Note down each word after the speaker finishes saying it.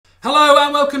Hello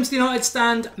and welcome to the United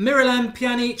Stand. Miralem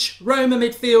Pjanic, Roma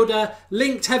midfielder,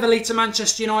 linked heavily to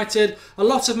Manchester United. A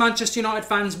lot of Manchester United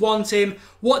fans want him.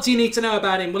 What do you need to know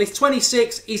about him? Well, he's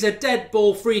 26, he's a dead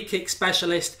ball free kick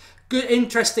specialist. Good,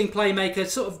 interesting playmaker,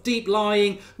 sort of deep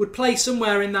lying, would play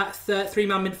somewhere in that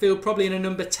three-man midfield, probably in a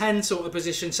number 10 sort of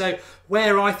position, so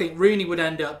where I think Rooney would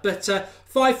end up. But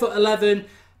 5'11",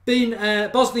 been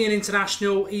Bosnian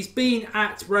international. He's been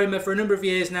at Roma for a number of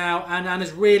years now and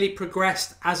has really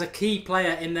progressed as a key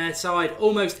player in their side,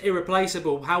 almost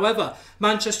irreplaceable. However,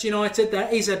 Manchester United,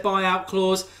 there is a buyout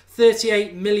clause,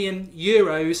 38 million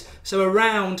euros, so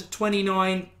around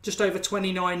 29, just over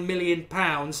 29 million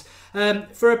pounds,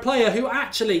 for a player who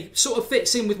actually sort of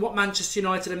fits in with what Manchester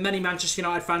United and many Manchester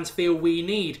United fans feel we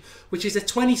need, which is a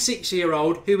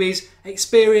 26-year-old who is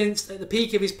experienced at the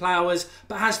peak of his powers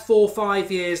but has 4 or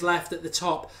 5 years left at the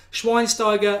top.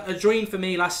 Schweinsteiger, a dream for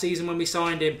me last season when we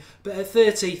signed him, but at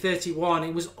 30, 31,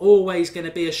 it was always going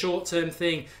to be a short-term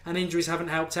thing and injuries haven't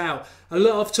helped out. A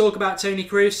lot of talk about Toni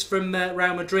Kroos from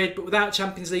Real Madrid, but without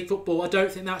Champions League football, I don't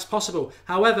think that's possible.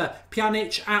 However,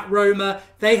 Pjanic at Roma,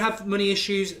 they have money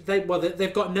issues. They've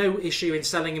got no issue in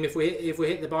selling him if we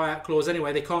hit the buyout clause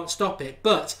anyway. They can't stop it,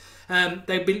 but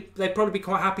they'd probably be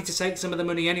quite happy to take some of the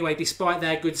money anyway, despite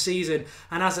their good season.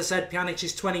 And as I said, Pjanic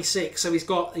is 26, so he's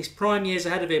got his prime years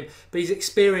ahead of him, but he's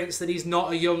experienced that he's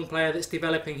not a young player that's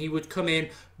developing. He would come in,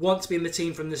 want to be in the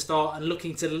team from the start and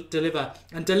looking to deliver.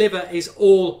 And deliver is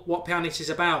all what Pjanic is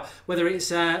about, whether it's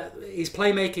his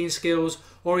playmaking skills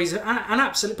or he's an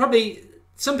absolute, probably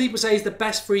some people say he's the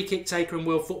best free kick taker in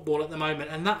world football at the moment.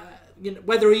 And that, you know,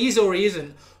 whether he is or he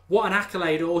isn't, what an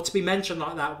accolade, or to be mentioned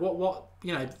like that, what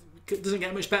you know, doesn't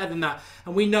get much better than that.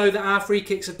 And we know that our free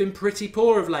kicks have been pretty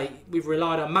poor of late. We've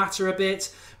relied on Mata a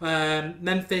bit.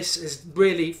 Memphis is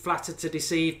really flattered to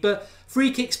deceive. But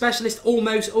free kick specialist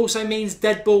almost also means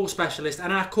dead ball specialist.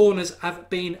 And our corners have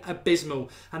been abysmal.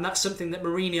 And that's something that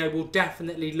Mourinho will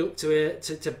definitely look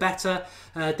to better.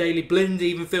 Daley Blind,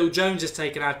 even Phil Jones has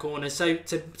taken our corners. So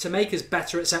to make us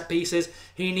better at set pieces,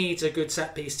 he needs a good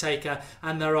set piece taker.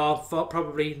 And there are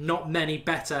probably not many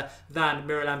better than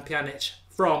Miralem Pjanic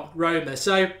from Roma.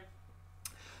 So,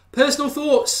 personal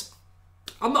thoughts.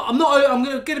 I'm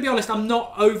going to be honest. I'm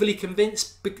not overly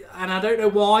convinced, and I don't know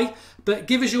why. But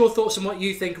give us your thoughts on what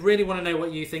you think. Really want to know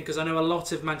what you think, because I know a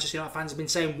lot of Manchester United fans have been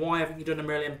saying, "Why haven't you done a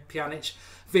Miralem Pjanic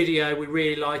video? We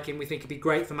really like him. We think he'd be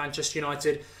great for Manchester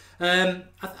United."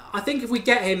 I think if we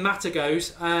get him, Mata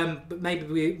goes, but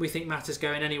maybe we think Mata's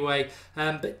going anyway.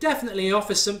 But definitely he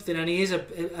offers something, and he is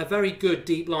a very good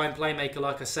deep line playmaker,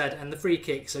 like I said, and the free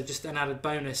kicks are just an added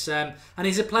bonus. And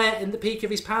he's a player in the peak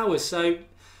of his powers, so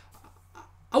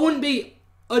I wouldn't be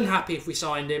unhappy if we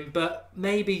signed him, but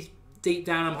maybe deep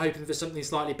down I'm hoping for something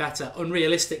slightly better.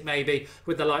 Unrealistic maybe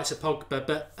with the likes of Pogba,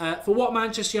 but for what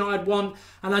Manchester United want,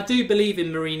 and I do believe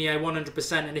in Mourinho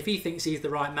 100%, and if he thinks he's the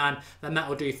right man, then that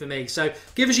will do for me. So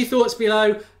give us your thoughts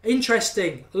below.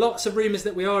 Interesting, lots of rumours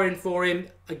that we are in for him.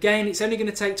 Again, it's only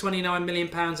going to take £29 million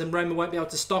and Roma won't be able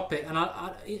to stop it, and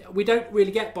we don't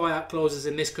really get buyout clauses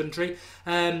in this country.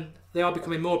 They are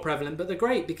becoming more prevalent, but they're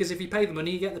great because if you pay the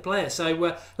money, you get the player.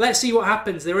 So let's see what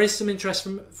happens. There is some interest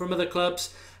from other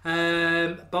clubs.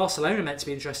 Barcelona meant to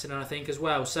be interested in, I think, as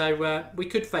well. So we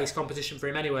could face competition for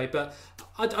him anyway, but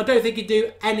I don't think he'd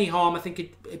do any harm. I think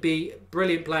he'd be a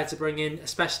brilliant player to bring in,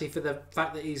 especially for the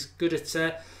fact that he's good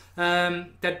at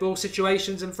dead ball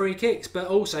situations and free kicks, but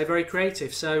also very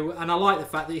creative. So, and I like the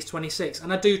fact that he's 26,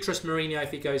 and I do trust Mourinho if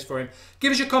he goes for him.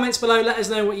 Give us your comments below. Let us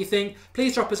know what you think.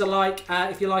 Please drop us a like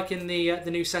if you're liking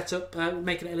the new setup,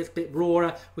 making it a little bit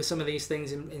rawer with some of these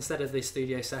things instead of the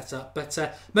studio setup.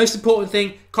 But most important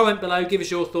thing, comment below, give us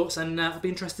your thoughts, and I'll be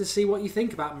interested to see what you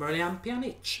think about Miralem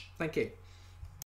Pjanic. Thank you.